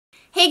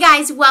Hey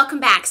guys, welcome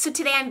back. So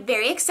today I'm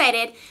very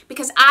excited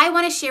because I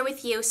want to share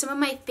with you some of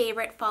my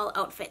favorite fall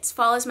outfits.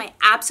 Fall is my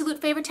absolute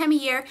favorite time of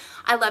year.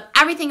 I love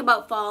everything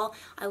about fall.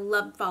 I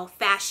love fall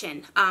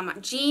fashion.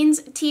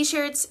 Jeans,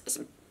 t-shirts,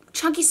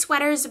 chunky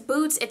sweaters,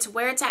 boots, it's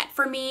where it's at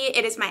for me.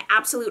 It is my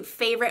absolute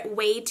favorite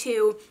way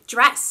to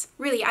dress.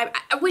 Really, I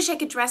wish I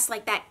could dress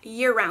like that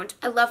year round.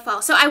 I love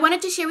fall. So I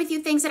wanted to share with you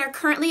things that are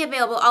currently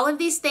available. All of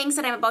these things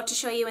that I'm about to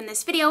show you in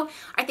this video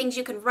are things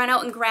you can run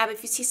out and grab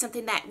if you see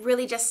something that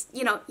really just,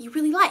 you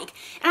really like.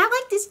 And I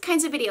like these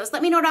kinds of videos.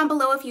 Let me know down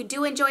below if you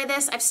do enjoy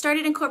this. I've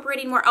started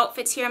incorporating more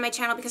outfits here on my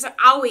channel because I've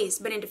always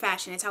been into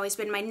fashion. It's always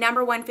been my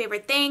 #1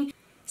 favorite thing.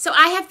 So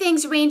I have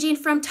things ranging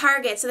from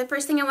Target. So the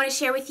first thing I want to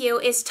share with you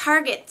is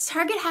Target.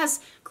 Target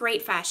has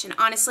great fashion,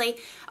 honestly.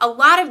 A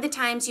lot of the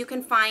times you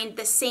can find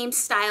the same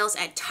styles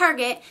at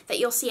Target that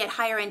you'll see at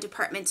higher end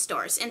department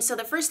stores. And so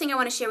the first thing I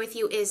want to share with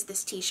you is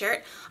this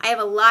t-shirt. I have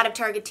a lot of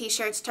Target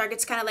t-shirts.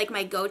 Target's kind of like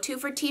my go-to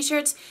for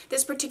t-shirts.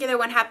 This particular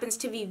one happens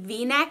to be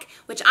V-neck,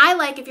 which I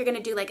like if you're going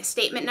to do like a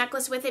statement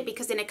necklace with it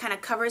because then it kind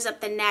of covers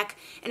up the neck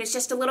and it's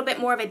just a little bit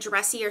more of a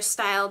dressier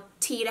style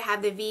tee to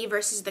have the V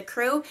versus the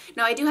crew.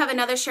 Now I do have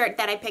another shirt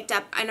that I picked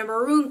up in a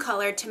maroon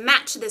color to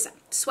match this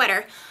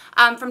sweater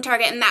from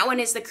Target, and that one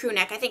is the crew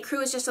neck. I think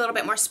crew is just a little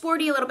bit more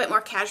sporty, a little bit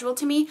more casual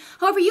to me.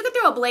 However, you could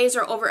throw a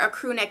blazer over a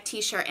crew neck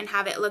t-shirt and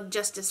have it look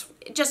just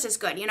as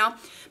good, you know?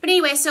 But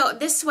anyway, so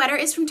this sweater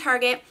is from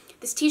Target.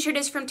 This t-shirt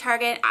is from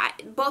Target,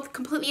 both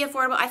completely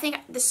affordable. I think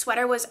this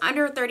sweater was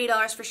under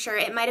 $30 for sure.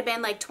 It might have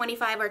been like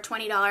 $25 or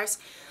 $20.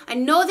 I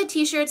know the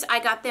t-shirts, I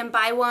got them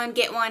buy one,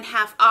 get one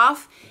half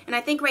off. And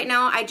I think right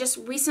now, I just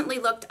recently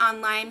looked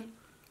online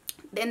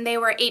and they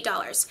were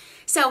 $8.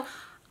 So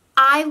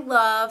I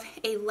love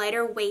a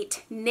lighter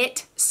weight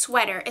knit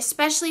sweater,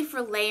 especially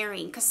for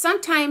layering, because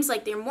sometimes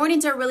like your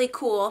mornings are really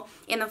cool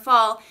in the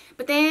fall,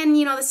 but then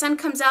the sun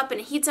comes up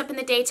and it heats up in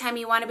the daytime.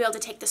 You want to be able to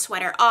take the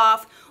sweater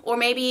off, or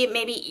maybe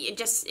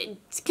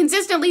it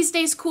consistently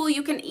stays cool.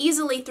 You can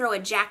easily throw a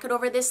jacket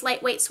over this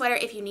lightweight sweater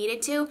if you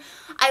needed to.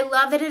 I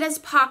love that it has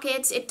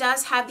pockets. It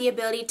does have the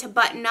ability to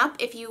button up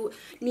if you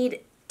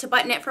need to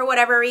button it for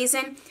whatever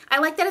reason. I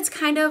like that it's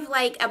kind of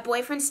like a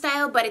boyfriend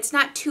style, but it's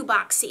not too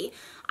boxy.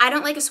 I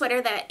don't like a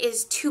sweater that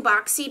is too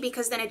boxy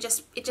because then it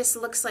just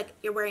looks like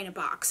you're wearing a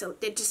box. So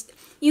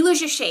you lose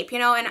your shape,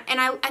 and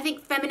I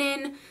think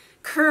feminine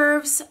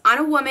curves on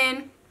a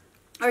woman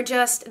are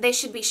they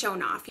should be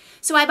shown off.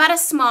 So I bought a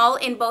small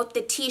in both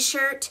the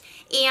t-shirt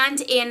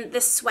and in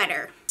the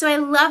sweater. So I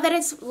love that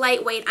it's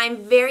lightweight. I'm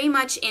very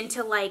much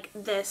into like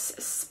this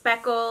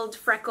speckled,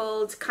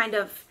 freckled kind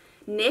of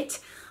knit.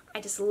 I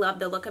just love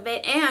the look of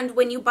it. And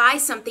when you buy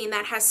something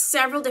that has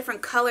several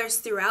different colors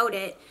throughout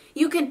it,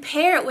 you can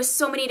pair it with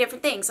so many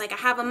different things. Like I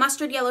have a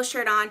mustard yellow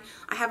shirt on,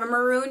 I have a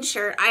maroon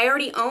shirt, I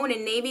already own a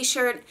navy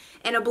shirt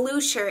and a blue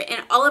shirt,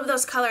 and all of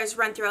those colors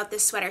run throughout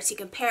this sweater, so you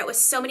can pair it with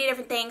so many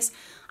different things.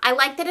 I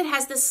like that it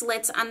has the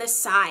slits on the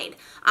side.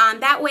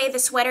 That way the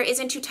sweater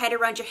isn't too tight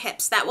around your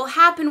hips. That will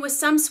happen with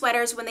some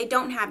sweaters when they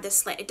don't have the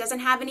slit. It doesn't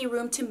have any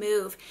room to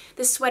move.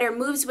 The sweater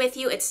moves with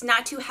you. It's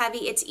not too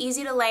heavy. It's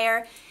easy to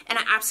layer, and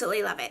I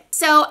absolutely love it.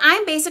 So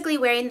I'm basically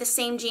wearing the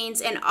same jeans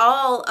in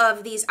all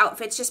of these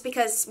outfits just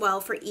because, well,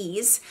 for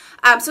ease.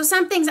 So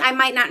some things I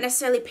might not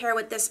necessarily pair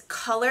with this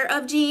color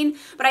of jean,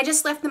 but I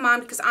just left them on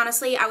because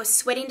honestly, I was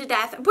sweating to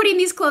death putting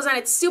these clothes on.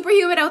 It's super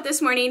humid out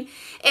this morning,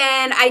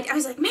 and I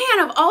was like, man,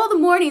 of all the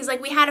mornings,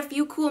 like we had a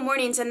few cool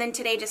mornings, and then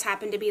today just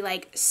happened to be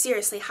like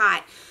seriously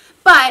hot.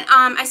 But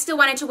I still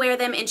wanted to wear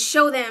them and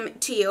show them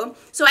to you.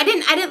 So I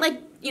didn't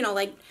like,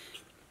 like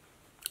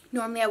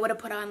normally I would have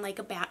put on like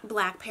a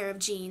black pair of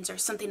jeans or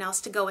something else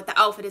to go with the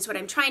outfit is what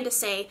I'm trying to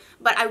say.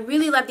 But I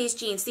really love these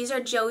jeans. These are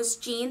Joe's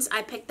jeans.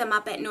 I picked them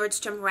up at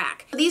Nordstrom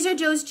Rack. These are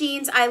Joe's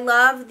jeans. I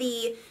love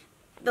the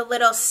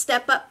little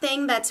step-up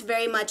thing that's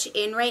very much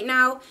in right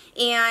now.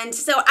 And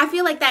so I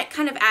feel like that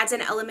kind of adds an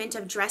element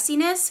of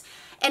dressiness.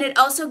 And it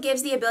also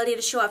gives the ability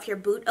to show off your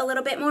boot a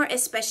little bit more,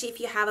 especially if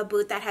you have a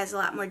boot that has a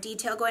lot more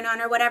detail going on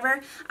or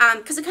whatever,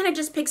 because it kind of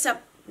just picks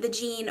up the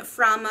jean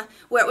from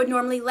where it would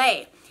normally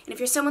lay. And if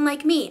you're someone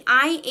like me,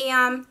 I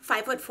am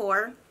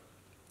 5'4",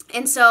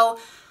 and so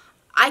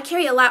I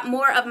carry a lot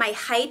more of my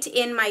height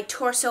in my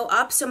torso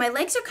up, so my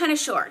legs are kind of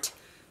short.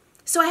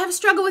 So I have a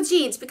struggle with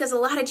jeans because a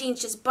lot of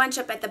jeans just bunch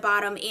up at the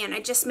bottom, and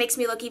it just makes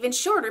me look even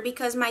shorter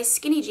because my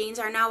skinny jeans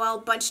are now all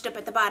bunched up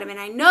at the bottom. And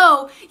I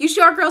know you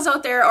short girls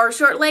out there or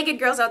short-legged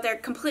girls out there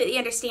completely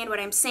understand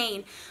what I'm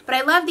saying. But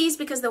I love these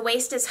because the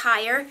waist is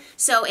higher,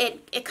 so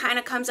it kind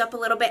of comes up a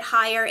little bit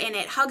higher, and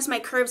it hugs my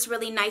curves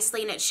really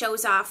nicely, and it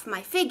shows off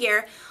my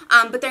figure.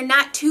 But they're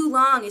not too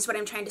long is what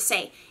I'm trying to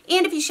say.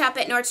 And if you shop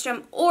at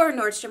Nordstrom or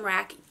Nordstrom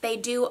Rack, they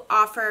do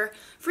offer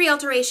free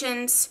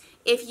alterations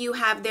if you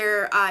have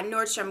their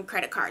Nordstrom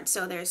credit card.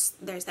 So there's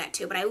that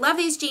too. But I love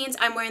these jeans.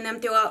 I'm wearing them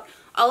throughout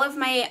all of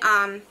my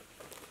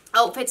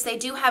outfits. They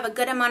do have a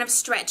good amount of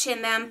stretch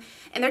in them,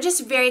 and they're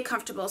just very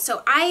comfortable.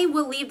 So I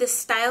will leave the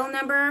style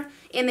number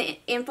in the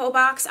info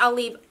box. I'll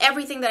leave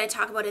everything that I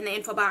talk about in the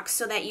info box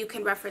so that you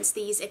can reference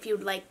these if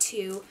you'd like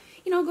to,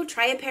 go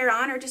try a pair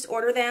on or just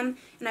order them.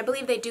 And I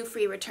believe they do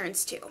free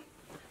returns too.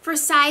 For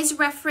size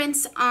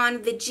reference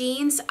on the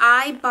jeans,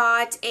 I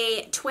bought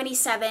a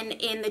 27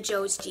 in the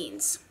Joe's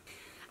jeans.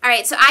 All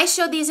right, so I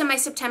showed these in my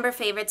September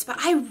favorites, but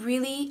I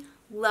really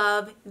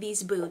love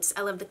these boots.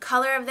 I love the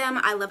color of them.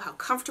 I love how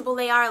comfortable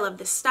they are. I love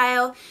the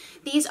style.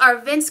 These are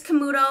Vince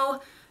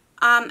Camuto.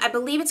 I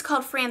believe it's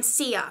called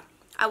Francia.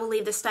 I will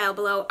leave the style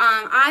below.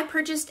 I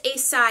purchased a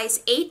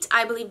size 8.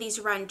 I believe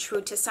these run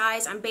true to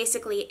size. I'm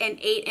basically an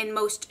 8 in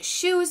most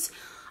shoes.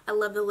 I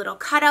love the little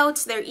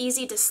cutouts. They're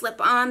easy to slip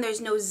on.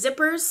 There's no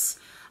zippers.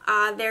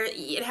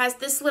 It has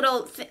this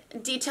little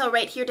detail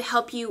right here to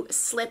help you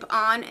slip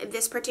on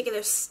this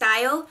particular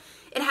style.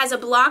 It has a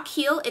block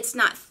heel. It's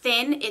not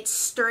thin. It's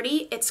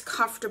sturdy. It's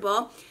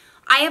comfortable.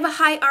 I have a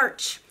high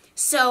arch,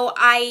 so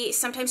I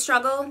sometimes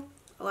struggle,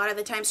 a lot of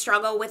the time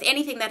struggle with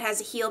anything that has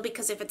a heel,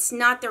 because if it's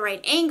not the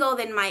right angle,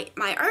 then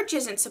my arch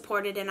isn't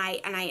supported, and I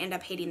end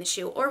up hating the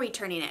shoe or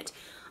returning it.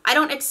 I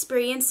don't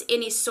experience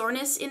any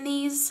soreness in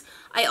these.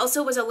 I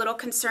also was a little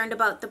concerned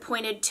about the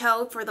pointed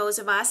toe for those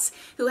of us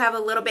who have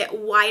a little bit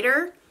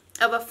wider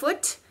of a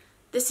foot.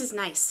 This is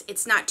nice.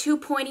 It's not too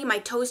pointy. My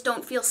toes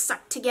don't feel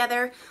sucked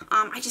together.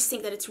 I just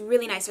think that it's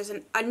really nice. There's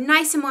a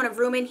nice amount of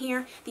room in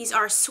here. These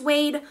are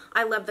suede.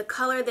 I love the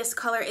color. This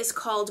color is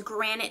called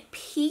Granite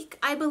Peak,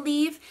 I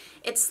believe.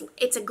 It's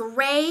a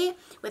gray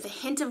with a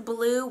hint of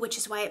blue, which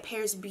is why it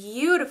pairs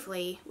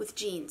beautifully with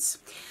jeans.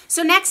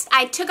 So next,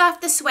 I took off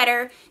the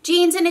sweater,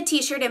 jeans and a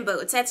t-shirt and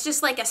boots. That's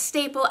just like a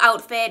staple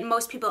outfit.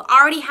 Most people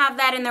already have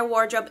that in their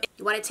wardrobe.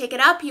 You want to take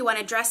it up, you want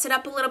to dress it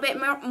up a little bit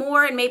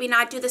more and maybe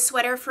not do the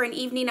sweater for an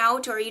evening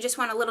out, or you just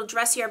want a little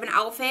dressier of an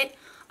outfit,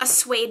 a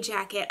suede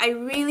jacket. I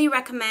really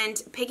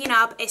recommend picking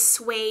up a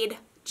suede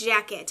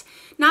jacket.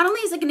 Not only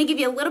is it going to give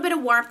you a little bit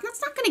of warmth,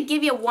 that's not going to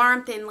give you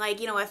warmth in, like,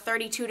 you know, a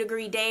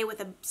 32-degree day with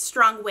a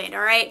strong wind,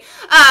 all right?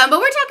 But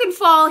we're talking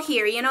fall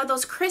here, you know,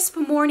 those crisp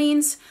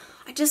mornings.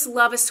 I just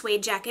love a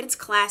suede jacket. It's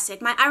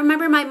classic. I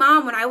remember my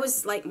mom when I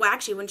was like, well,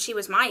 actually when she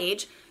was my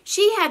age,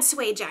 she had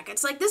suede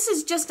jackets. Like, this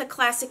is just a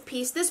classic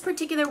piece. This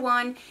particular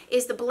one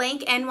is the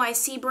Blank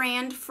NYC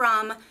brand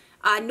from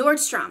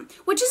Nordstrom,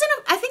 which isn't,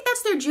 I think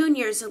that's their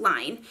juniors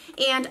line,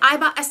 and I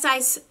bought a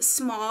size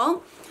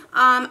small.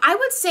 I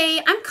would say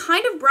I'm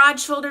kind of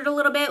broad-shouldered a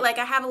little bit, like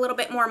I have a little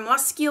bit more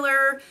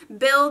muscular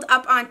build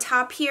up on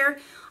top here.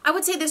 I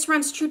would say this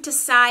runs true to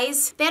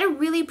size. They had a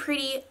really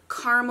pretty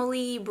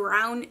caramely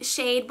brown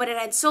shade, but it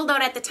had sold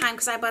out at the time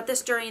because I bought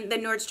this during the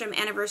Nordstrom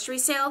anniversary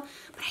sale.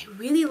 But I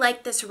really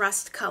like this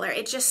rust color.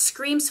 It just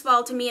screams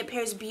fall to me. It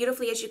pairs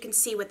beautifully, as you can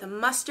see, with a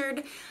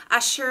mustard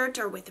shirt,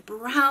 or with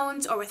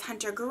browns, or with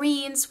hunter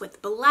greens,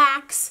 with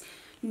blacks,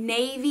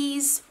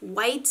 navies,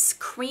 whites,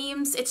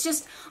 creams. It's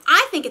just,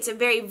 I think it's a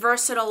very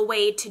versatile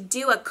way to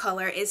do a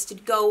color, is to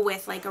go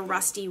with like a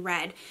rusty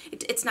red.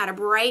 It's not a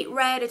bright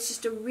red, it's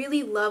just a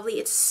really lovely,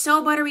 it's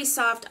so buttery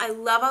soft. I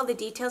love all the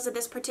details of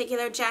this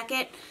particular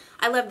jacket.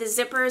 I love the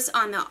zippers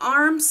on the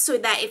arms, so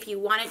that if you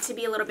want it to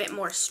be a little bit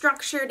more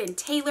structured and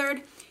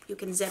tailored, you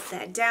can zip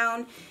that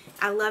down.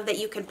 I love that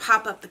you can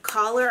pop up the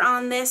collar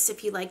on this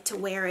if you like to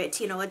wear it,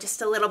 you know, just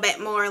a little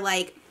bit more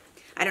like,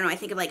 I don't know, I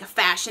think of like a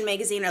fashion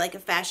magazine or like a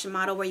fashion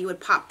model where you would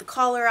pop the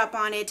collar up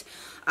on it,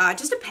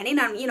 just depending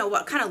on, you know,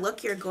 what kind of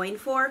look you're going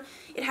for.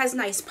 It has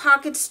nice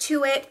pockets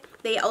to it.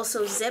 They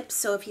also zip,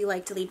 so if you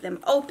like to leave them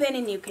open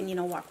and you can, you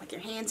know, walk with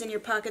your hands in your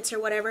pockets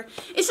or whatever.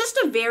 It's just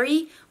a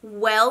very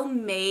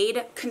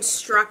well-made,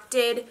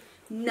 constructed,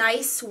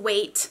 nice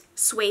weight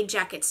suede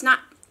jacket. It's not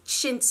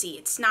chintzy.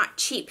 It's not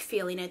cheap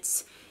feeling.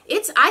 It's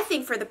I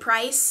think, for the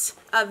price,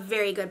 a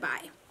very good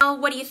buy. Now,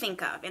 what do you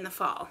think of in the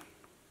fall?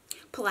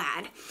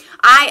 Plaid.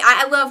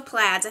 I love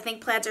plaids. I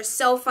think plaids are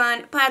so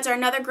fun. Plaids are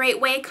another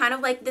great way, kind of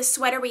like this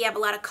sweater where you have a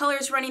lot of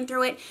colors running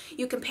through it.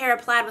 You can pair a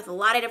plaid with a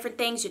lot of different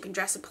things. You can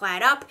dress a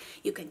plaid up.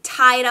 You can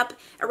tie it up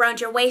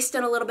around your waist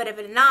in a little bit of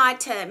a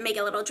knot to make it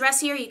a little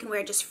dressier. You can wear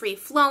it just free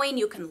flowing.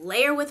 You can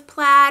layer with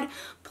plaid.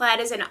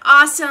 Plaid is an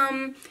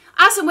awesome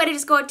way to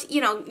just go,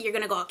 you know, you're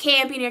going to go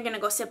camping, you're going to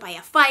go sit by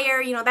a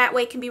fire, you know, that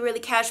way it can be really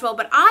casual.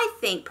 But I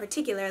think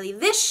particularly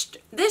this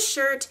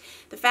shirt,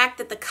 the fact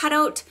that the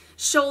cutout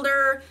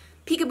shoulder,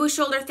 peekaboo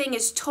shoulder thing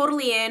is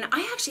totally in.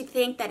 I actually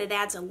think that it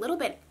adds a little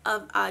bit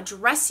of a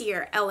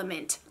dressier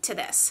element to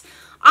this.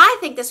 I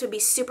think this would be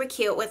super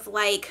cute with,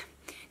 like,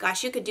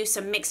 gosh, you could do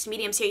some mixed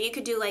mediums here. You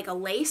could do like a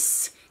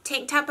lace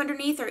tank top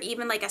underneath, or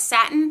even like a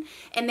satin,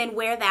 and then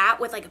wear that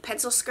with like a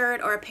pencil skirt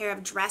or a pair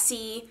of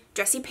dressy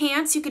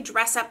pants. You could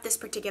dress up this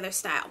particular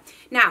style.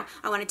 Now,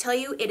 I want to tell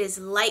you, it is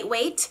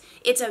lightweight.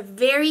 It's a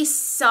very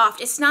soft,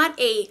 it's not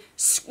a,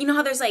 you know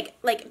how there's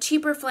like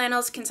cheaper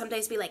flannels can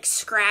sometimes be like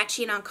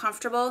scratchy and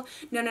uncomfortable?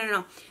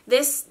 No.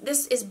 This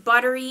is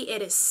buttery.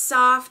 It is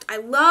soft. I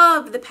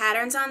love the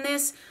patterns on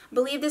this. I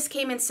believe this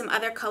came in some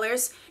other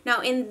colors.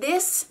 Now, in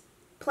this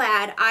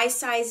plaid, I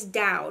sized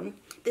down.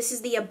 This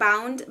is the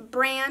Abound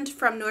brand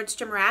from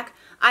Nordstrom Rack.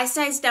 I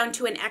sized down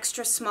to an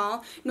extra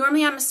small.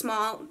 Normally I'm a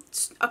small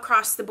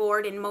across the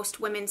board in most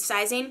women's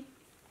sizing,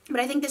 but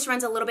I think this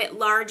runs a little bit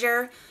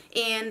larger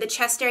in the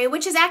chest area,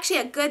 which is actually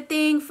a good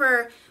thing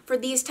for for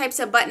these types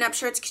of button-up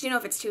shirts, because you know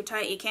if it's too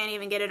tight, you can't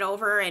even get it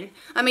over, and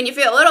I mean, you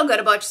feel a little good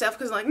about yourself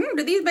because like,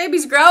 do these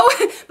babies grow?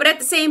 But at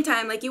the same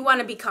time, like, you want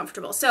to be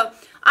comfortable. So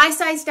I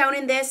sized down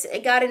in this.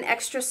 It got an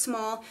extra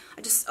small.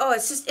 It's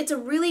a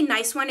really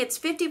nice one. It's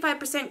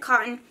 55%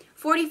 cotton,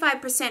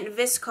 45%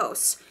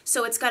 viscose,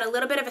 so it's got a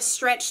little bit of a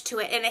stretch to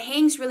it, and it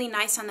hangs really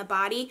nice on the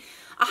body.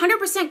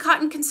 100%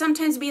 cotton can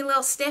sometimes be a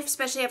little stiff,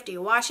 especially after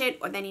you wash it,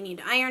 or then you need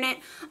to iron it.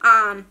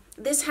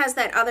 This has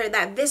that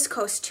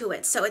viscose to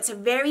it, so it's a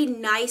very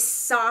nice,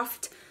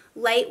 soft,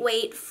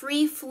 lightweight,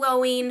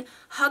 free-flowing,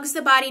 hugs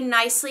the body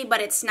nicely, but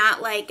it's not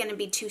like going to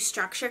be too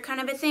structured kind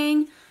of a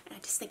thing. And I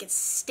just think it's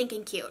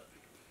stinking cute.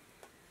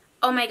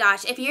 Oh my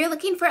gosh, if you're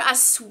looking for a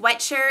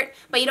sweatshirt,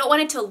 but you don't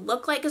want it to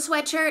look like a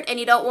sweatshirt, and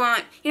you're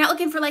not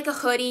looking for like a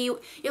hoodie,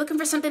 you're looking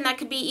for something that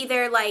could be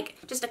either like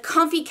just a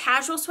comfy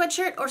casual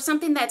sweatshirt or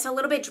something that's a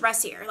little bit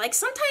dressier. Like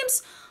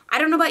sometimes, I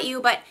don't know about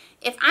you, but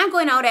if I'm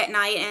going out at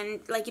night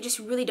and like you just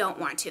really don't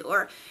want to,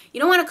 or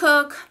you don't want to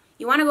cook,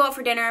 you want to go out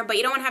for dinner, but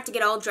you don't want to have to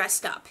get all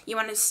dressed up. You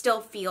want to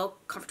still feel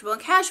comfortable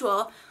and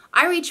casual.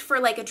 I reach for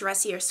like a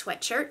dressier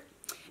sweatshirt,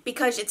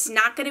 because it's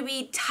not going to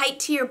be tight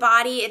to your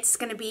body. It's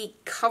going to be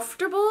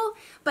comfortable,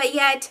 but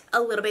yet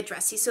a little bit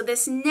dressy. So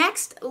this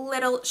next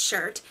little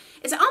shirt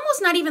is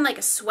almost not even like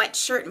a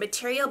sweatshirt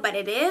material, but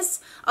it is.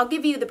 I'll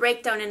give you the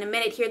breakdown in a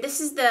minute here.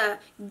 This is the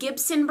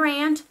Gibson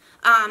brand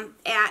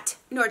at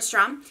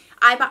Nordstrom.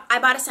 I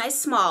bought a size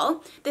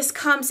small. This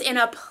comes in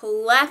a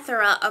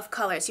plethora of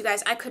colors. You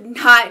guys, I could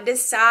not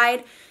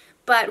decide,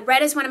 but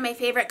red is one of my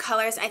favorite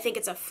colors. I think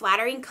it's a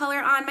flattering color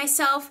on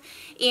myself.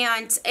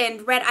 And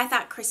red, I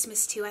thought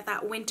Christmas too. I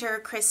thought winter,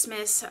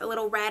 Christmas, a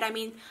little red. I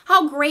mean,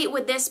 how great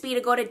would this be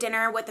to go to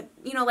dinner with,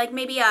 like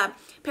maybe a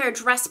pair of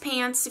dress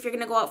pants if you're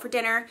going to go out for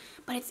dinner.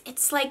 But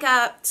it's like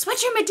a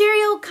sweatshirt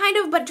material kind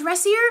of, but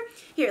dressier.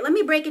 Here, let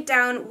me break it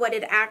down what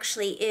it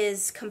actually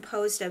is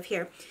composed of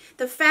here.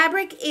 The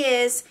fabric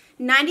is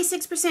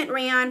 96%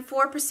 rayon,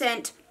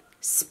 4%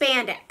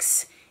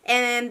 spandex.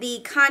 And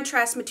the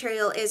contrast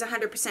material is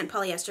 100%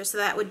 polyester, so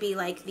that would be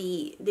like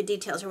the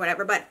details or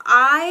whatever. But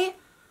I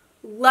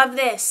love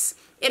this.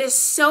 It is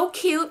so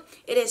cute.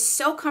 It is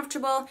so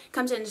comfortable. It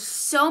comes in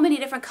so many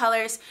different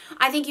colors.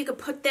 I think you could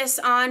put this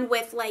on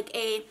with like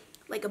a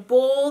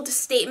bold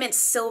statement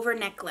silver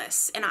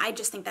necklace, and I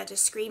just think that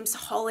just screams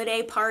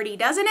holiday party,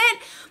 doesn't it?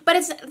 But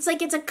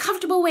it's a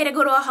comfortable way to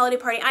go to a holiday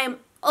party. I am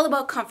all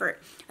about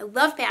comfort. I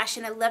love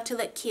fashion. I love to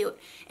look cute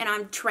and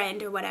on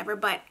trend or whatever,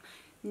 but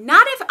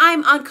not if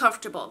I'm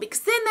uncomfortable,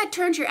 because then that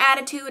turns your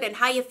attitude and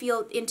how you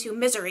feel into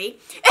misery,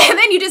 and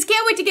then you just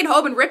can't wait to get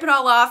home and rip it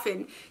all off,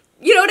 and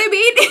you know what I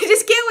mean? You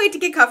just can't wait to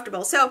get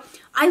comfortable. So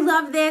I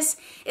love this.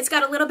 It's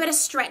got a little bit of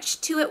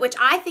stretch to it, which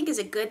I think is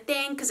a good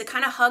thing, because it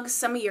kind of hugs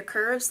some of your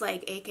curves,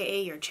 like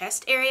aka your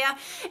chest area,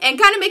 and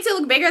kind of makes it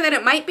look bigger than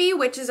it might be,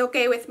 which is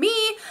okay with me.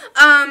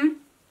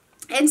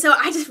 And so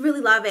I just really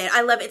love it.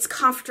 I love it. It's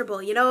comfortable,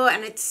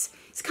 and it's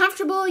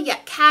comfortable,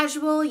 yet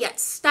casual, yet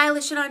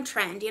stylish and on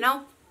trend,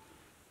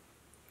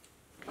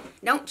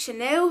 Don't you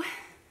know?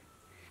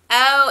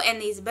 Oh,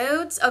 and these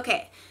boots.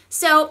 Okay,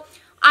 so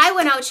I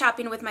went out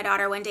shopping with my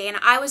daughter one day, and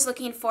I was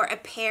looking for a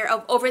pair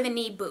of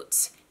over-the-knee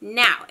boots.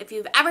 Now, if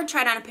you've ever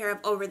tried on a pair of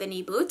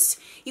over-the-knee boots,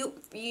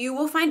 you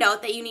will find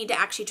out that you need to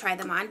actually try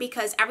them on,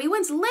 because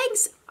everyone's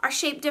legs are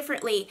shaped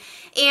differently,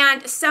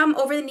 and some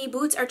over-the-knee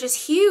boots are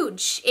just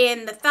huge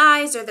in the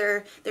thighs, or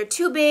they're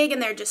too big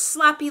and they're just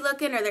sloppy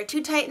looking, or they're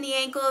too tight in the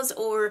ankles,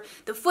 or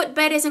the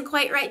footbed isn't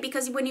quite right,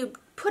 because when you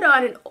put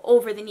on an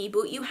over-the-knee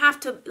boot, you have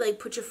to like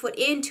put your foot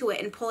into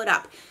it and pull it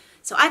up.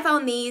 So I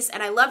found these,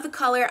 and I love the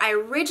color. I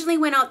originally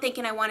went out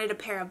thinking I wanted a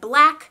pair of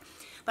black,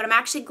 but I'm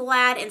actually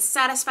glad and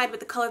satisfied with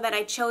the color that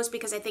I chose,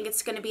 because I think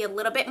it's going to be a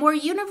little bit more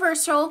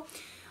universal.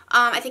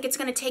 I think it's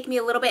going to take me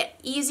a little bit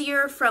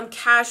easier from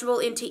casual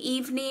into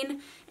evening,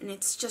 and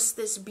it's just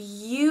this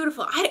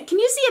beautiful, can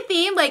you see a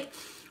theme? Like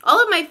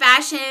all of my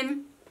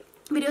fashion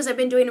videos I've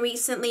been doing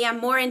recently, I'm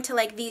more into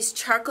like these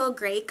charcoal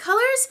gray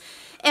colors,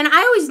 and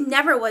I always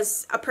never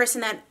was a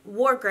person that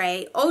wore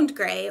gray, owned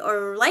gray,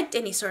 or liked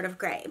any sort of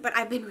gray, but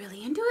I've been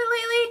really into it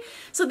lately.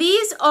 So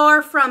these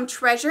are from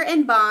Treasure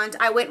and Bond.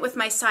 I went with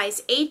my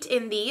size 8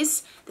 in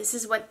these. This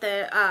is what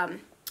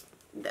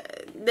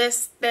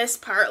this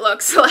part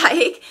looks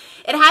like.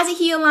 It has a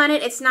heel on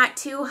it. It's not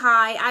too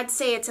high. I'd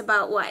say it's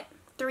about, what,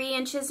 3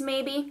 inches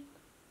maybe?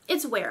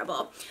 It's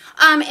wearable.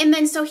 And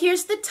then so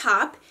here's the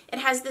top. It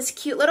has this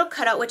cute little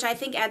cutout, which I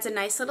think adds a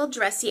nice little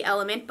dressy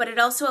element, but it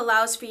also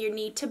allows for your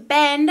knee to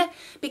bend,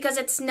 because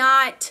it's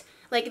not,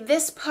 like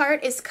this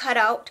part is cut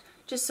out,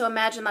 just so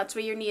imagine that's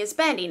where your knee is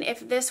bending.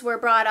 If this were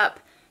brought up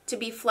to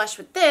be flush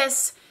with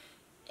this,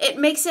 it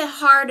makes it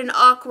hard and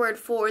awkward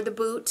for the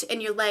boot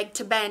and your leg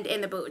to bend in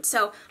the boot.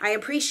 So I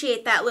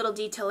appreciate that little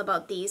detail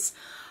about these.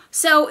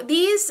 So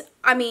these,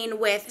 I mean,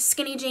 with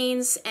skinny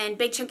jeans and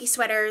big chunky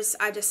sweaters,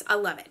 I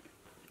love it.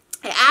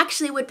 I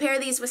actually would pair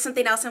these with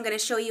something else I'm going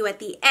to show you at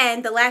the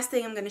end, the last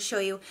thing I'm going to show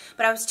you,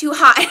 but I was too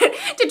hot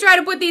to try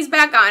to put these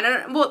back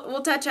on.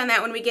 We'll touch on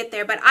that when we get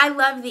there, but I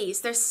love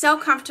these. They're so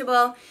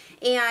comfortable,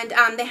 And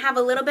they have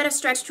a little bit of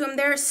stretch to them.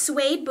 They're a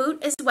suede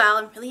boot as well.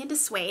 I'm really into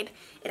suede.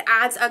 It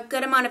adds a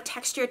good amount of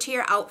texture to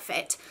your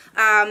outfit.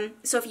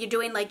 So if you're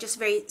doing like just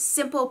very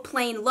simple,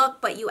 plain look,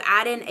 but you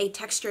add in a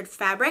textured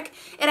fabric,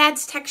 it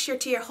adds texture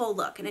to your whole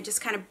look, and it just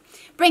kind of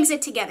brings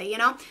it together, you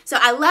know? So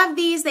I love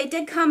these. They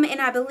did come in,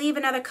 I believe,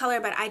 another color,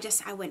 but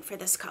I went for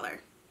this color.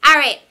 All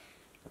right.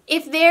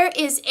 If there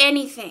is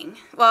anything,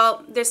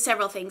 well, there's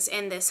several things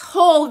in this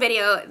whole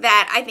video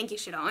that I think you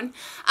should own.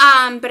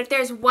 But if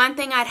there's one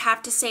thing I'd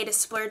have to say to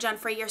splurge on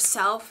for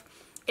yourself,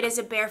 it is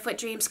a Barefoot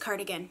Dreams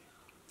cardigan.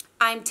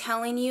 I'm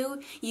telling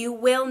you, you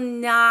will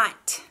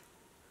not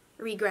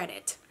regret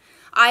it.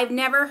 I've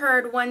never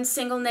heard one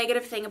single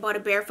negative thing about a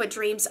Barefoot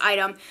Dreams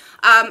item.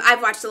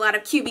 I've watched a lot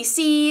of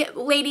QVC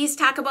ladies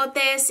talk about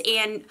this,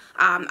 and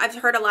I've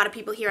heard a lot of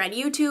people here on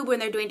YouTube when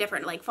they're doing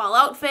different like fall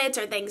outfits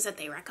or things that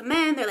they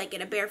recommend. They're like,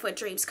 get a Barefoot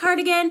Dreams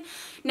cardigan.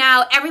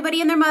 Now, everybody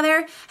and their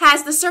mother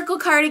has the circle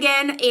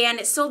cardigan, and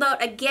it sold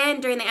out again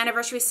during the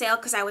anniversary sale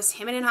because I was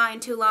hemming and hawing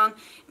too long.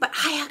 But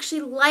I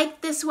actually like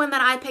this one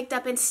that I picked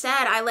up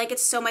instead. I like it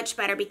so much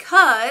better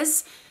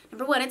because,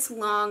 number one, it's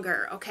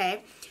longer,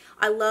 okay?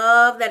 I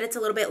love that it's a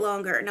little bit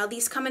longer. Now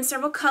these come in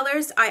several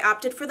colors. I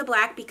opted for the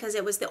black because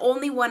it was the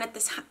only one at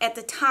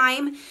the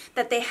time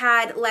that they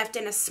had left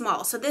in a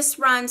small. So this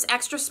runs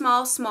extra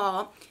small,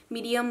 small,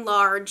 medium,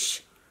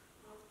 large,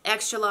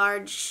 extra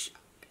large,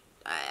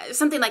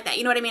 something like that.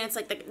 You know what I mean? It's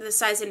like the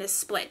size in a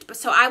split. But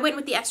so I went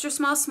with the extra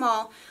small,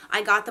 small.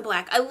 I got the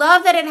black. I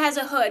love that it has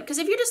a hood because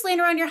if you're just laying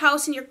around your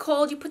house and you're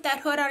cold, you put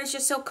that hood on. It's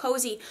just so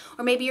cozy.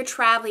 Or maybe you're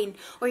traveling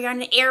or you're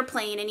on an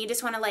airplane and you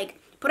just want to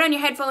like put on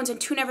your headphones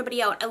and tune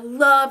everybody out. I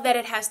love that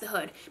it has the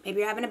hood. Maybe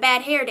you're having a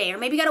bad hair day, or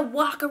maybe you gotta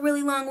walk a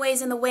really long ways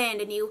in the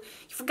wind and you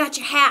forgot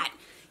your hat.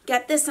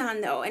 Got this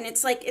on though, and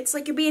it's like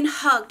you're being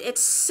hugged.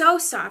 It's so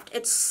soft.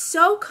 It's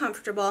so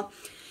comfortable.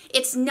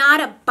 It's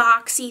not a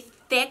boxy,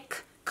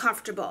 thick,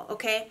 comfortable,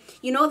 okay?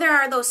 You know there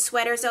are those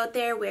sweaters out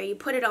there where you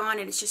put it on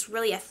and it's just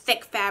really a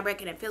thick fabric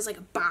and it feels like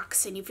a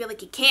box and you feel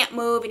like you can't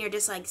move and you're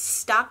just like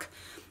stuck.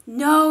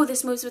 No,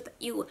 this moves with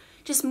you.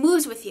 Just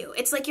moves with you.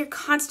 It's like you're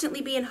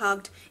constantly being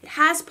hugged. It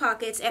has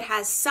pockets. It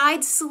has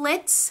side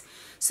slits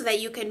so that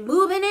you can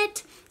move in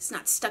it. It's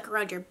not stuck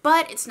around your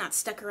butt. It's not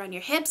stuck around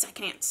your hips.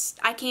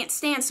 I can't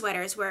stand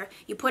sweaters where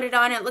you put it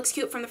on and it looks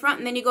cute from the front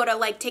and then you go to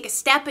like take a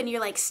step and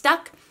you're like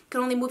stuck. You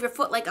can only move your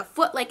foot like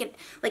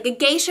a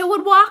geisha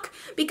would walk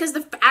because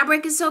the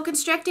fabric is so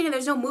constricted and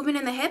there's no movement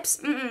in the hips.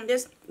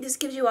 This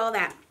gives you all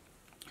that.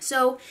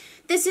 So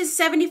this is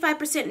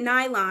 75%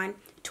 nylon,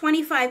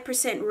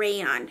 25%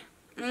 rayon.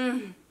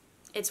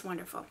 It's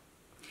wonderful.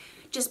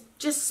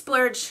 Just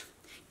splurge.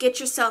 Get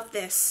yourself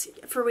this.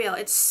 For real.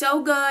 It's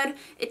so good.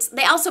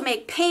 They also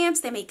make pants.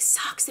 They make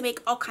socks. They make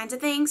all kinds of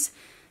things.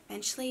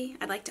 Eventually,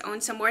 I'd like to own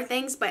some more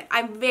things, but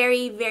I'm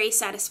very, very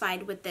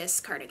satisfied with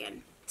this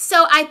cardigan.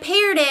 So I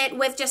paired it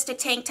with just a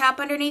tank top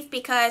underneath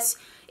because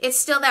it's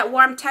still that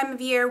warm time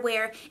of year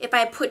where if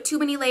I put too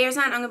many layers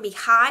on, I'm going to be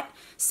hot.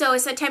 So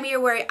it's that time of year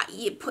where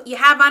you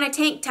have on a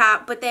tank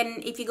top, but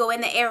then if you go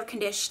in the air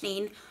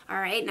conditioning, all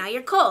right, now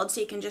you're cold,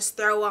 so you can just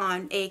throw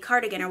on a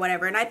cardigan or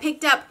whatever. And I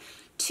picked up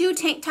 2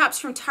 tank tops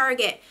from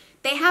Target.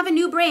 They have a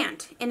new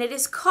brand, and it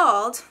is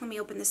called, let me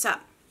open this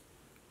up,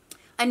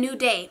 A New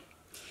Day.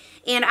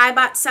 And I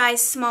bought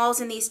size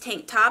smalls in these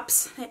tank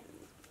tops. That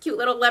cute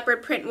little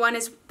leopard print one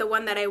is the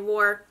one that I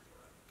wore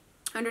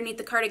underneath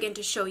the cardigan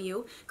to show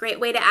you. Great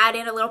way to add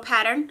in a little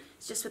pattern.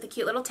 It's just with a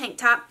cute little tank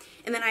top.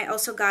 And then I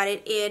also got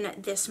it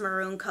in this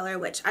maroon color,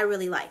 which I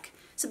really like.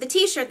 So the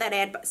t-shirt that I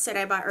had said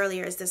I bought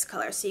earlier is this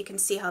color, so you can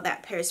see how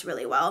that pairs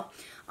really well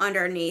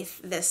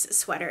underneath this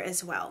sweater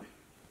as well.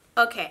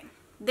 Okay,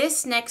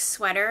 this next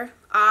sweater,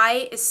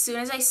 as soon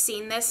as I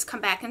seen this come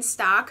back in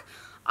stock,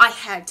 I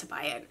had to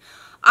buy it.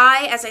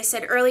 As I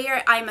said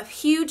earlier, I'm a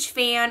huge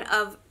fan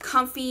of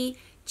comfy,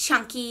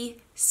 chunky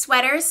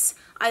sweaters.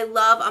 I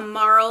love a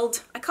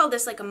marled, I call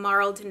this like a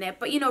marled knit,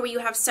 but you know where you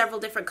have several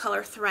different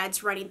color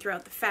threads running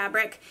throughout the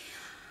fabric.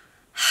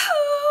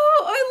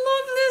 Oh, I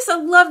love this. I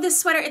love this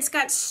sweater. It's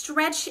got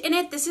stretch in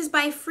it. This is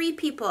by Free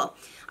People.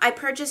 I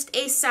purchased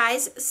a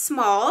size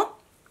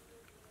small.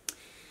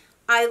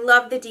 I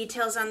love the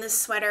details on this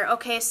sweater.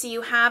 Okay, so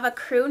you have a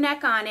crew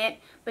neck on it,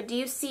 but do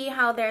you see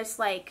how there's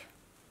like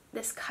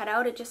this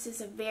cutout? It just is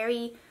a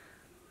very,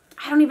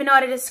 I don't even know how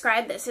to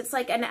describe this. It's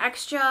like an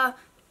extra,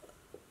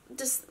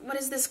 just, what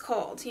is this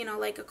called? You know,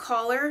 like a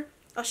collar.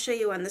 I'll show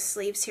you on the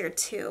sleeves here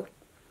too.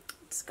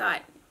 It's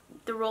got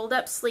the rolled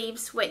up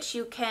sleeves, which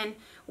you can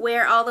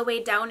wear all the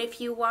way down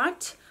if you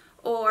want,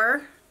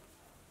 or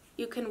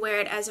you can wear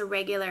it as a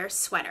regular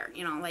sweater,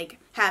 you know, like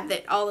have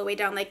it all the way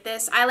down like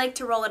this. I like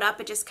to roll it up.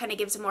 It just kind of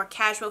gives a more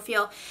casual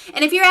feel.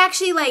 And if you're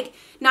actually like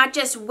not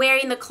just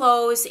wearing the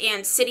clothes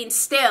and sitting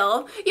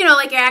still, you know,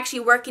 like you're actually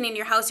working in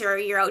your house or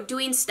you're out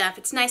doing stuff,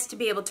 it's nice to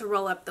be able to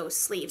roll up those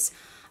sleeves.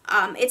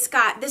 It's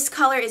got, this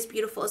color is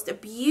beautiful. It's the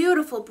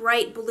beautiful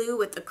bright blue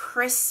with the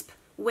crisp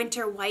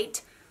winter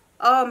white.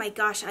 Oh my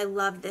gosh, I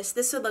love this.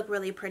 This would look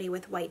really pretty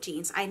with white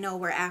jeans. I know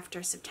we're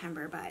after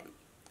September, but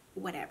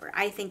whatever.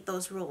 I think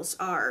those rules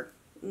are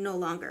no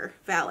longer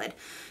valid.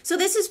 So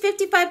this is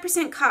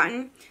 55%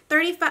 cotton,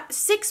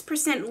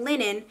 6%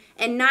 linen,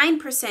 and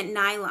 9%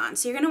 nylon.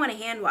 So you're going to want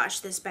to hand wash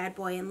this bad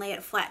boy and lay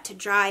it flat to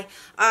dry.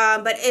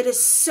 But it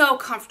is so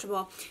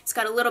comfortable. It's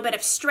got a little bit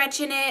of stretch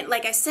in it.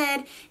 Like I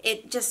said,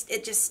 it just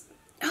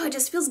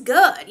feels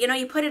good. You know,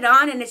 you put it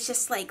on and it's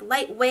just like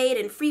lightweight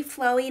and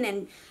free-flowing,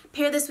 and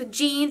pair this with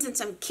jeans and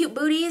some cute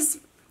booties,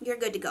 you're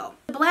good to go.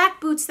 The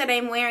black boots that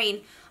I'm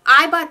wearing,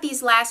 I bought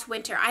these last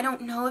winter. I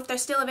don't know if they're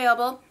still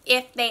available.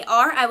 If they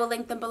are, I will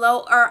link them below,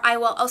 or I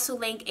will also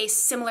link a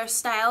similar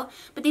style.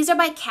 But these are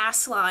by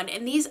Caslon,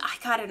 and these I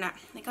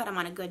got them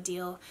on a good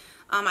deal.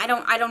 I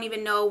don't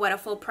even know what a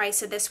full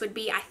price of this would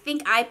be. I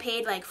think I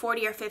paid like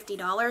 $40 or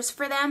 $50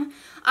 for them.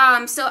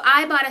 So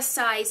I bought a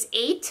size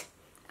 8.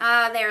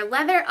 They're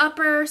leather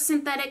upper,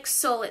 synthetic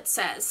sole, it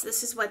says.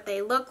 This is what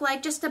they look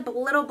like, just a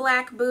little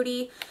black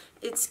booty.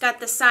 It's got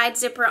the side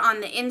zipper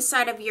on the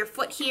inside of your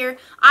foot here.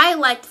 I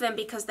liked them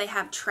because they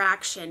have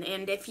traction,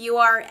 and if you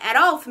are at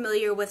all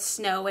familiar with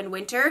snow and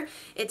winter,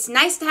 it's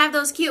nice to have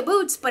those cute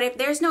boots, but if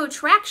there's no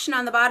traction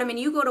on the bottom and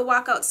you go to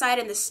walk outside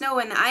in the snow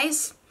and the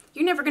ice,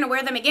 you're never going to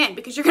wear them again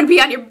because you're going to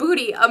be on your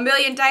booty a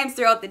million times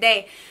throughout the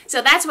day.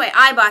 So that's why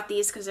I bought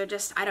these, because they're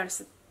just,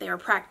 they were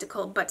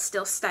practical but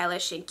still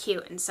stylish and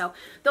cute. And so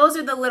those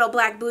are the little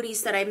black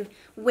booties that I'm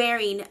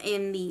wearing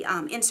in the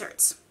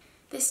inserts.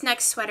 This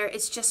next sweater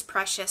is just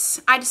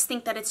precious. I just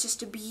think that it's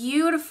just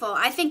beautiful.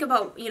 I think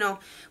about, you know,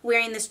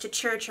 wearing this to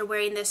church or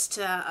wearing this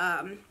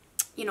to,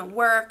 you know,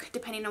 work,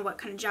 depending on what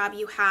kind of job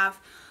you have.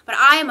 But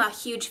I am a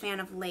huge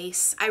fan of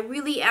lace. I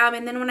really am.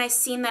 And then when I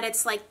seen that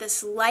it's like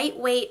this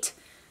lightweight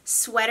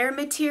sweater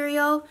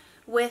material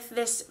with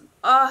this,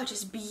 oh,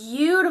 just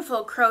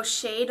beautiful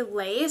crocheted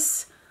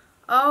lace.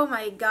 Oh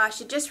my gosh,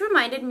 it just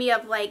reminded me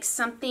of like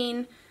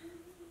something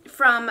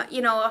from,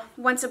 you know,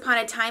 Once Upon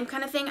a Time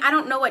kind of thing. I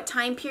don't know what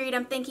time period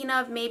I'm thinking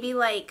of. Maybe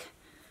like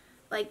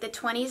the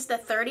 20s, the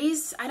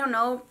 30s, I don't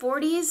know,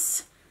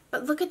 40s.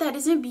 But look at that,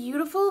 isn't it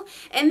beautiful?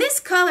 And this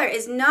color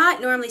is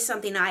not normally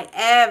something I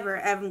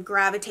ever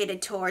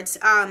gravitated towards.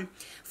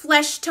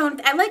 Flesh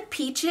tone, I like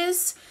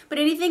peaches, but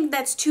anything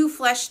that's too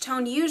flesh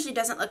tone usually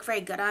doesn't look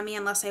very good on me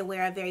unless I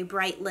wear a very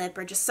bright lip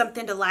or just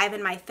something to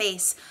liven my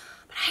face.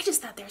 But I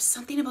just thought there's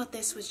something about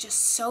this was just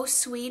so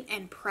sweet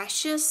and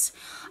precious.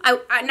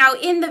 Now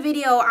in the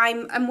video,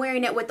 I'm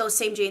wearing it with those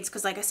same jeans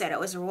because, like I said, it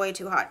was way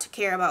too hot to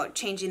care about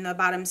changing the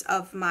bottoms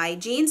of my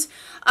jeans.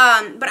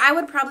 But I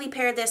would probably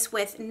pair this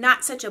with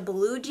not such a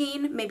blue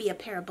jean, maybe a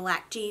pair of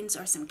black jeans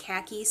or some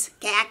khakis,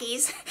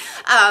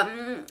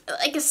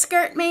 like a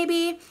skirt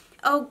maybe.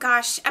 Oh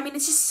gosh, I mean,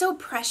 it's just so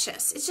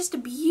precious. It's just a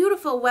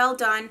beautiful, well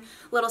done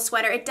little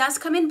sweater. It does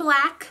come in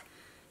black.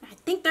 I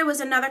think there was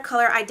another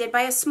color. I did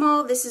buy a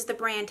small. This is the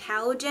brand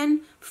Halogen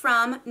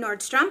from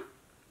Nordstrom.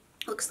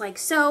 Looks like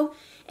so.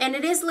 And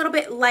it is a little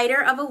bit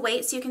lighter of a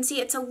weight, so you can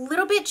see it's a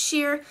little bit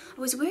sheer. I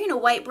was wearing a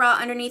white bra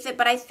underneath it,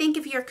 but I think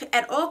if you're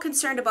at all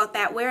concerned about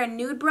that, wear a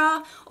nude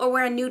bra or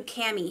wear a nude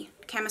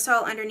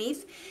camisole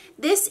underneath.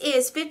 This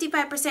is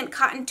 55%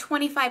 cotton,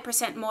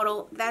 25%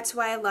 modal. That's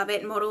why I love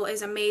it. Modal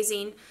is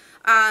amazing.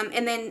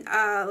 And then,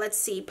 let's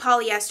see,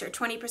 polyester,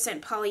 20%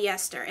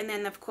 polyester. And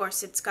then, of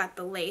course, it's got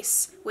the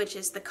lace, which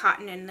is the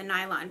cotton and the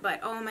nylon.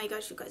 But, oh my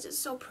gosh, you guys, it's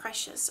so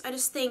precious. I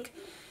just think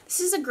this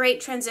is a great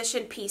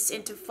transition piece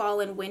into fall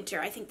and winter.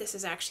 I think this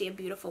is actually a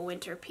beautiful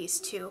winter piece,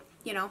 too.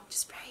 You know,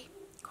 just very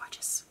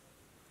gorgeous.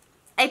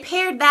 I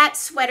paired that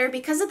sweater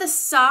because of the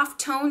soft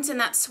tones in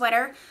that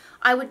sweater.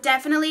 I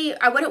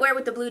wouldn't wear it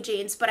with the blue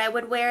jeans, but I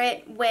would wear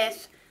it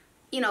with,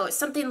 you know,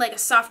 something like a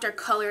softer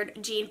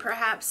colored jean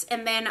perhaps,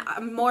 and then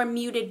a more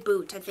muted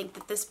boot. I think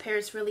that this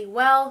pairs really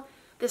well.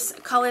 This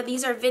color,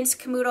 these are Vince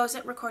Camuto. Is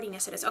it recording?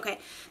 Yes, it is. Okay.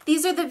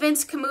 These are the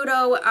Vince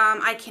Camuto.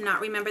 I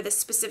cannot remember the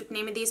specific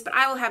name of these, but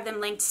I will have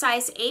them linked.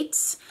 Size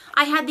 8s.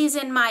 I had these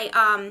in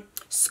my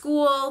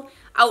school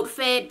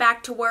outfit,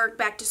 back to work,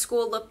 back to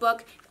school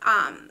lookbook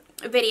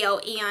video,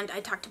 and I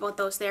talked about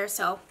those there,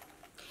 so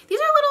these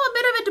are a little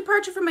bit of a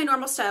departure from my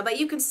normal style, but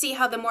you can see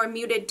how the more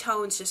muted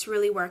tones just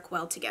really work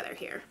well together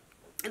here.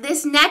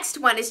 This next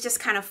one is just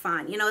kind of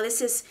fun. You know,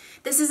 this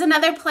is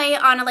another play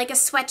on like a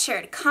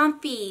sweatshirt.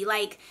 Comfy,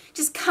 like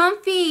just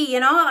comfy, you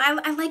know.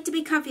 I like to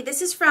be comfy.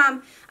 This is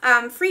from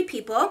Free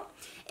People,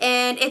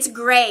 and it's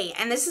gray.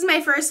 And this is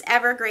my first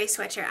ever gray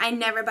sweatshirt. I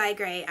never buy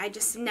gray. I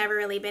just never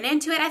really been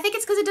into it. I think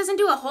it's because it doesn't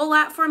do a whole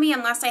lot for me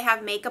unless I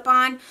have makeup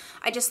on.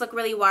 I just look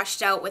really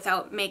washed out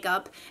without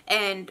makeup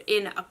and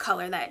in a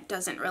color that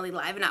doesn't really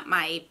liven up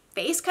my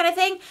face kind of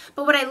thing.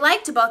 But what I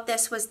liked about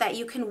this was that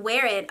you can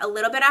wear it a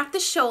little bit off the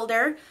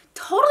shoulder.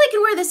 Totally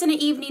can wear this in an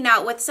evening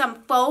out with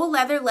some faux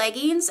leather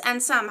leggings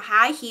and some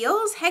high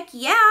heels. Heck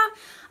yeah.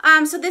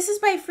 So this is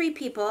by Free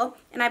People,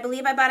 and I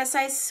believe I bought a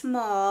size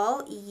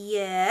small.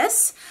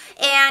 Yes.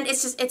 And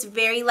it's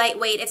very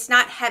lightweight. It's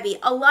not heavy.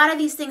 A lot of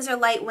these things are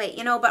lightweight,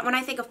 you know, but when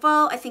I think of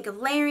fall, I think of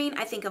layering.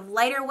 I think of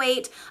lighter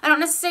weight. I don't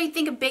necessarily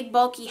think of big,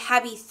 bulky,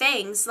 heavy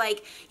things.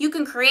 Like, you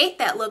can create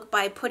that look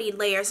by putting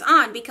layers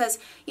on because,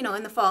 you know,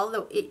 in the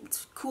fall,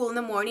 it's cool in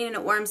the morning and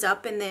it warms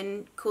up and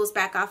then cools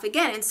back off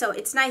again. And so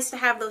it's nice to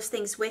have those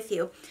things with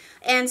you.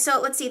 And so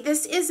let's see,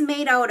 this is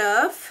made out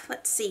of,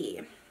 let's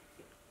see,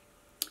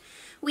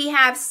 we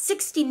have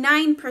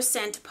 69%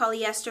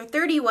 polyester,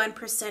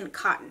 31%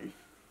 cotton.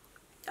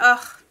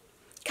 Ugh,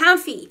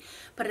 comfy.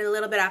 Put it a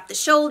little bit off the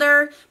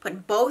shoulder,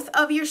 put both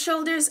of your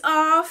shoulders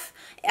off.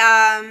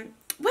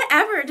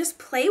 Whatever, just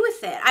play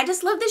with it. I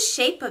just love the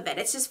shape of it.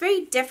 It's just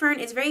very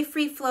different. It's very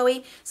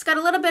free-flowy. It's got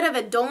a little bit of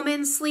a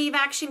dolman sleeve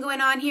action going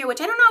on here, which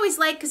I don't always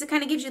like because it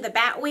kind of gives you the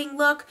bat wing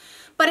look.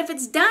 But if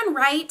it's done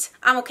right,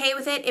 I'm okay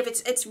with it. If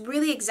it's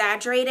really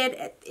exaggerated,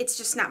 it's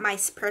just not my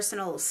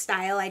personal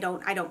style. I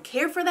don't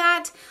care for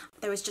that.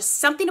 There was just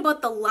something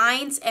about the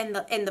lines and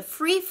the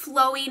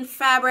free-flowing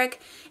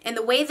fabric and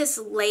the way this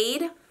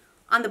laid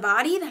on the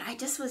body that I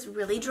just was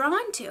really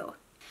drawn to.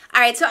 All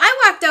right, so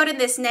I walked out in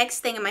this next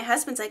thing and my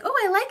husband's like, oh,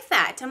 I like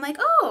that. I'm like,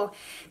 oh,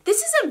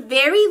 this is a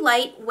very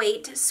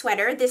lightweight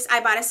sweater. This,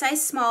 I bought a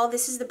size small.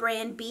 This is the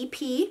brand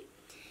BP.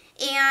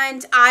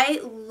 And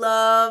I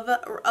love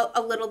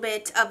a little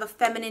bit of a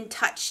feminine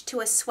touch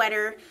to a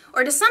sweater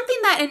or to something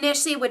that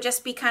initially would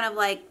just be kind of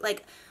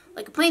like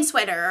a plain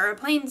sweater or a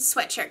plain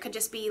sweatshirt could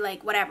just be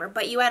like whatever.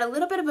 But you add a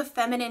little bit of a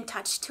feminine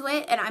touch to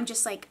it and I'm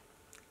just like,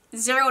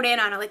 zeroed in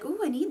on it, like, ooh,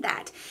 I need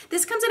that.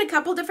 This comes in a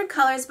couple different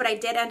colors, but I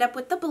did end up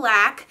with the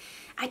black.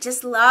 I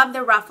just love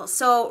the ruffles.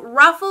 So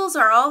ruffles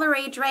are all the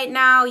rage right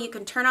now. You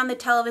can turn on the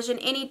television,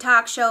 any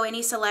talk show,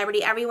 any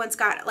celebrity, everyone's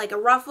got like a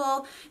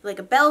ruffle, like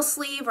a bell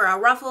sleeve or a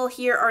ruffle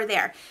here or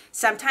there.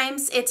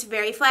 Sometimes it's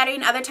very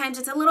flattering. Other times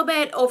it's a little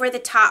bit over the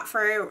top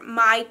for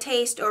my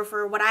taste or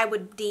for what I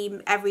would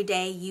deem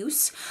everyday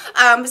use.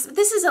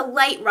 This is a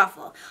light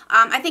ruffle.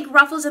 I think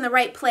ruffles in the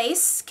right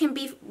place can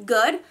be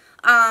good.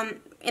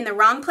 In the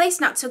wrong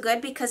place, not so good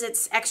because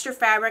it's extra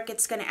fabric,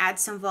 it's going to add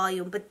some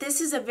volume. But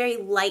this is a very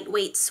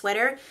lightweight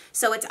sweater,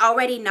 so it's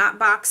already not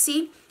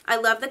boxy. I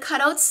love the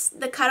cutouts.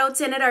 The cutouts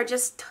in it are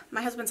just,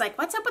 my husband's like,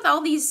 what's up with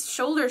all these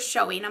shoulders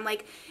showing? I'm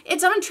like,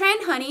 it's on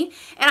trend, honey.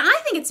 And I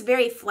think it's a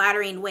very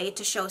flattering way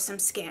to show some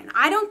skin.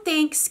 I don't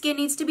think skin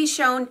needs to be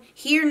shown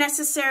here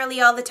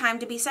necessarily all the time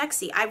to be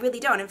sexy. I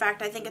really don't. In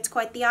fact, I think it's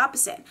quite the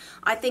opposite.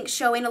 I think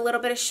showing a little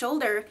bit of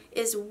shoulder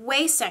is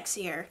way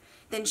sexier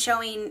than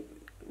showing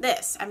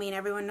this. I mean,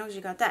 everyone knows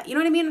you got that. You know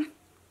what I mean?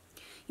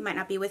 You might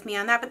not be with me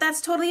on that, but that's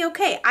totally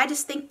okay. I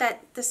just think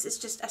that this is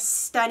just a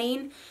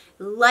stunning,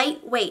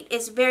 lightweight.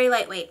 It's very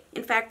lightweight.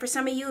 In fact, for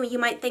some of you, you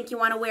might think you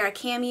want to wear a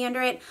cami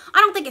under it. I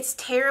don't think it's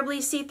terribly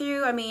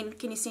see-through. I mean,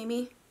 can you see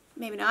me?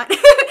 Maybe not.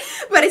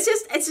 But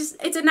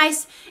it's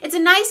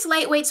a nice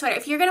lightweight sweater.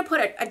 If you're going to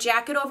put a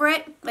jacket over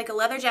it, like a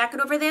leather jacket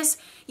over this,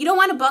 you don't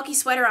want a bulky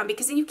sweater on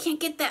because then you can't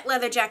get that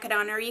leather jacket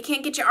on or you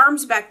can't get your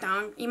arms back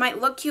down. You might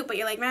look cute, but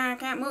you're like, man, I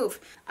can't move.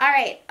 All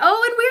right.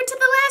 Oh, and we're to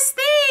the last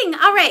thing.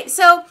 All right.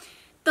 So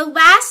the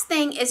last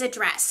thing is a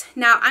dress.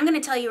 Now, I'm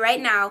going to tell you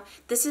right now,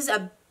 this is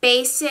a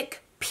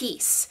basic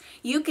piece.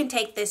 You can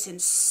take this in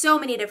so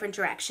many different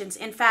directions.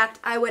 In fact,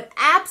 I would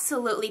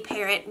absolutely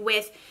pair it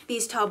with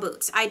these tall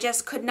boots. I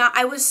just could not,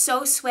 I was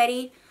so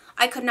sweaty,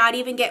 I could not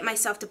even get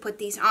myself to put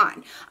these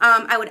on.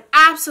 I would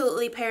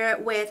absolutely pair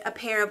it with a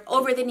pair of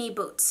over-the-knee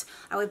boots.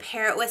 I would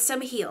pair it with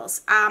some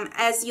heels.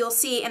 As you'll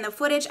see in the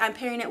footage, I'm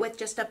pairing it with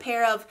just a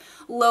pair of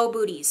low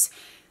booties.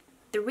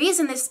 The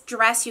reason this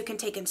dress you can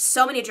take in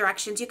so many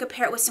directions, you could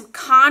pair it with some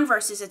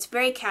Converses. It's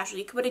very casual.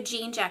 You could put a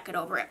jean jacket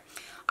over it.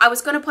 I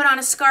was going to put on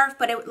a scarf,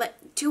 but it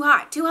like, too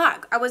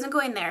hot. I wasn't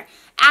going there.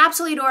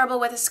 Absolutely adorable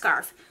with a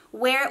scarf.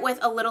 Wear it with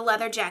a little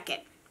leather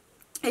jacket.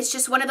 It's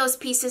just one of those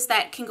pieces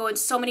that can go in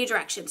so many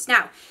directions.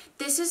 Now,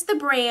 this is the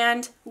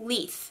brand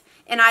Leaf,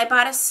 and I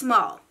bought a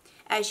small.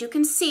 As you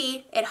can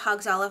see, it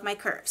hugs all of my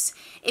curves.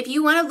 If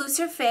you want a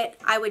looser fit,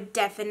 I would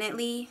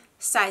definitely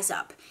size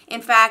up.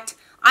 In fact,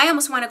 I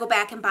almost want to go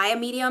back and buy a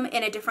medium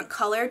in a different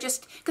color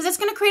just because it's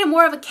going to create a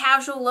more of a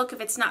casual look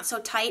if it's not so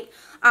tight.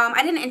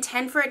 I didn't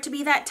intend for it to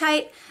be that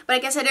tight, but I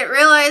guess I didn't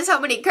realize how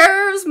many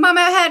curves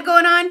Mama had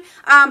going on.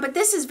 But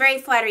this is very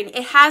flattering.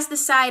 It has the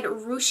side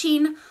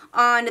ruching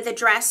on the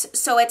dress,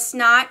 so it's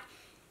not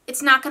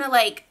going to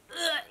like,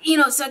 you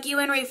know, suck you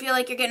in where you feel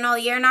like you're getting all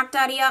the air knocked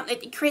out of you.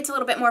 It creates a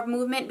little bit more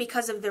movement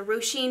because of the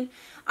ruching.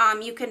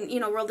 You can, you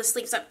know, roll the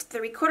sleeves up to the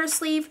 3/4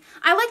 sleeve.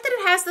 I like that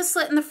it has the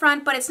slit in the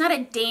front, but it's not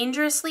a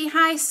dangerously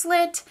high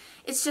slit.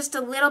 It's just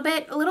a little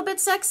bit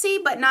sexy,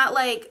 but not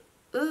like,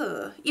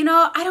 ugh. You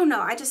know, I don't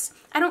know. I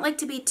don't like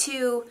to be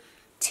too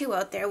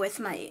out there with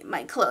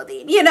my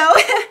clothing, you know.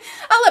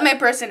 I'll let my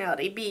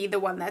personality be the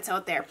one that's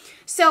out there.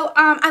 So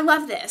I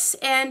love this,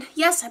 and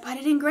yes, I bought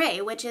it in gray,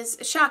 which is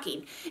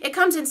shocking. It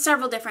comes in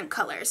several different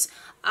colors.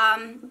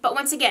 But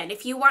once again,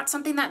 if you want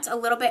something that's a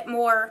little bit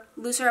more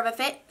looser of a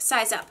fit,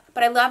 size up.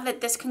 But I love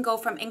that this can go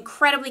from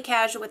incredibly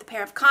casual with a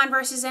pair of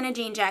Converses and a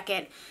jean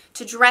jacket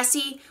to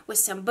dressy with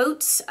some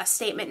boots, a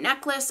statement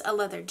necklace, a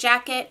leather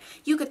jacket.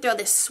 You could throw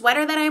this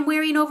sweater that I'm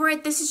wearing over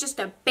it. This is just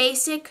a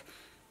basic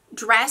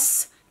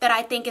dress that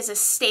I think is a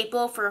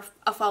staple for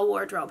a fall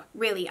wardrobe,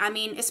 really. I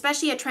mean,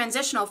 especially a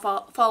transitional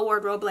fall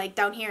wardrobe like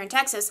down here in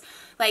Texas.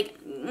 Like,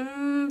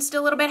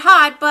 still a little bit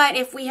hot, but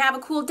if we have a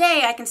cool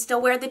day, I can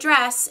still wear the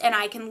dress and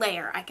I can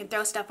layer. I can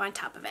throw stuff on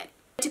top of it.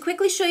 To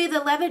quickly show you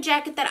the leather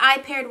jacket that I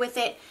paired with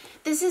it,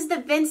 this is the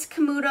Vince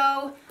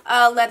Camuto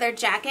leather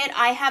jacket.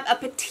 I have a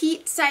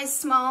petite size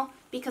small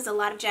because a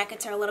lot of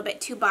jackets are a little bit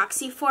too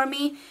boxy for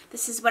me.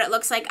 This is what it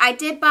looks like. I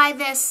did buy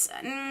this,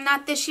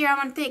 not this year, I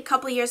want to think a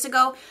couple years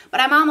ago, but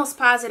I'm almost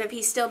positive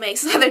he still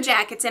makes leather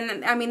jackets,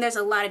 and I mean there's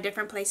a lot of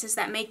different places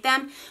that make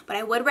them, but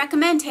I would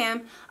recommend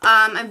him.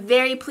 I'm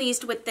very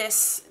pleased with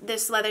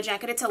this leather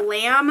jacket. It's a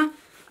lamb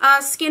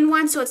skin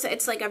one, so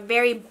it's like a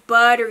very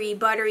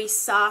buttery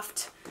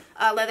soft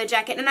leather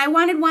jacket, and I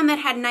wanted one that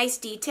had nice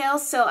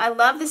details, so I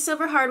love the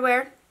silver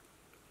hardware,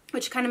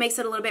 which kind of makes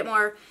it a little bit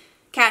more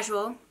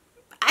casual.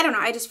 I don't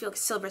know, I just feel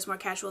silver is more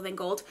casual than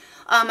gold.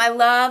 I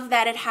love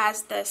that it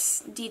has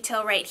this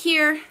detail right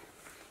here.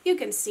 You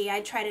can see,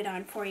 I tried it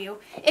on for you.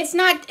 It's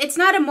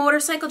not a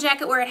motorcycle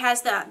jacket where it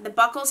has the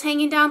buckles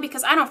hanging down,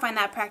 because I don't find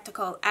that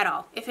practical at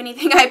all. If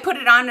anything, I put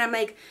it on and I'm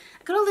like,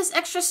 I got all this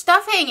extra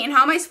stuff hanging.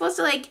 How am I supposed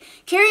to like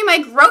carry my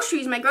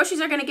groceries? My groceries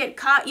are gonna get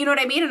caught, you know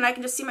what I mean? And I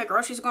can just see my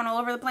groceries going all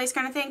over the place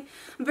kind of thing.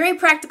 I'm very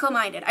practical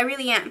minded, I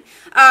really am.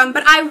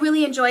 But I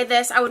really enjoy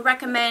this. I would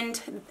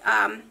recommend,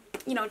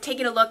 you know,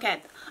 taking a look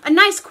at a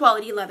nice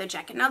quality leather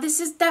jacket. Now this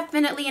is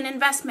definitely an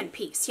investment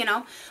piece, you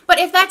know, but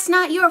if that's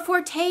not your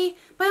forte,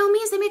 by all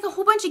means, they make a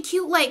whole bunch of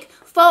cute like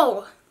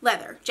faux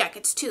leather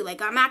jackets too.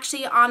 Like I'm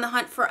actually on the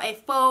hunt for a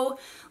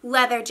faux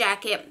leather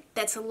jacket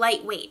that's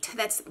lightweight,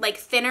 that's like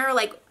thinner,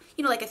 like,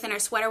 you know, like a thinner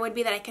sweater would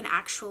be, that I can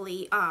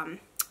actually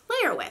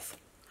layer with.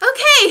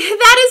 Okay,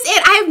 that is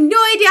it. I have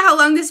no idea how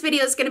long this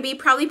video is going to be.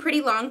 Probably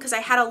pretty long because I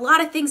had a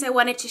lot of things I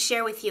wanted to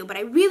share with you, but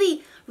I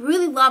really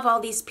love all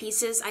these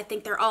pieces. I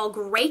think they're all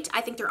great. I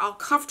think they're all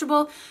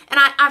comfortable, and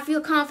I feel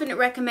confident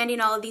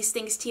recommending all of these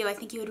things to you. I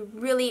think you would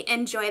really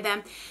enjoy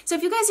them. So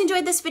if you guys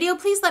enjoyed this video,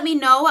 please let me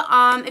know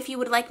if you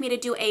would like me to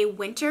do a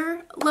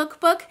winter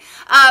lookbook.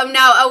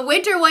 Now, a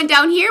winter one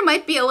down here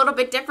might be a little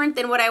bit different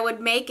than what I would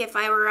make if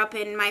I were up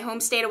in my home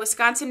state of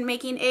Wisconsin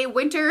making a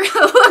winter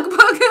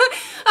lookbook.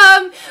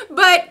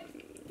 But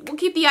we'll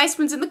keep the ice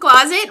spoons in the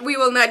closet. We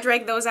will not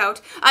drag those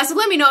out. So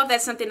let me know if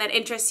that's something that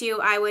interests you.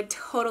 I would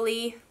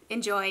totally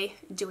enjoy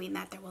doing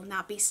that. There will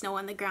not be snow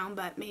on the ground,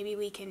 but maybe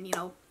we can, you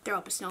know, throw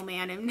up a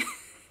snowman and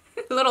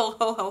a little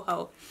ho ho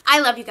ho. I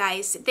love you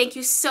guys. Thank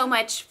you so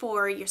much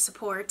for your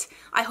support.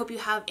 I hope you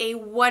have a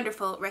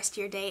wonderful rest of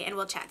your day, and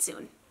we'll chat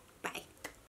soon.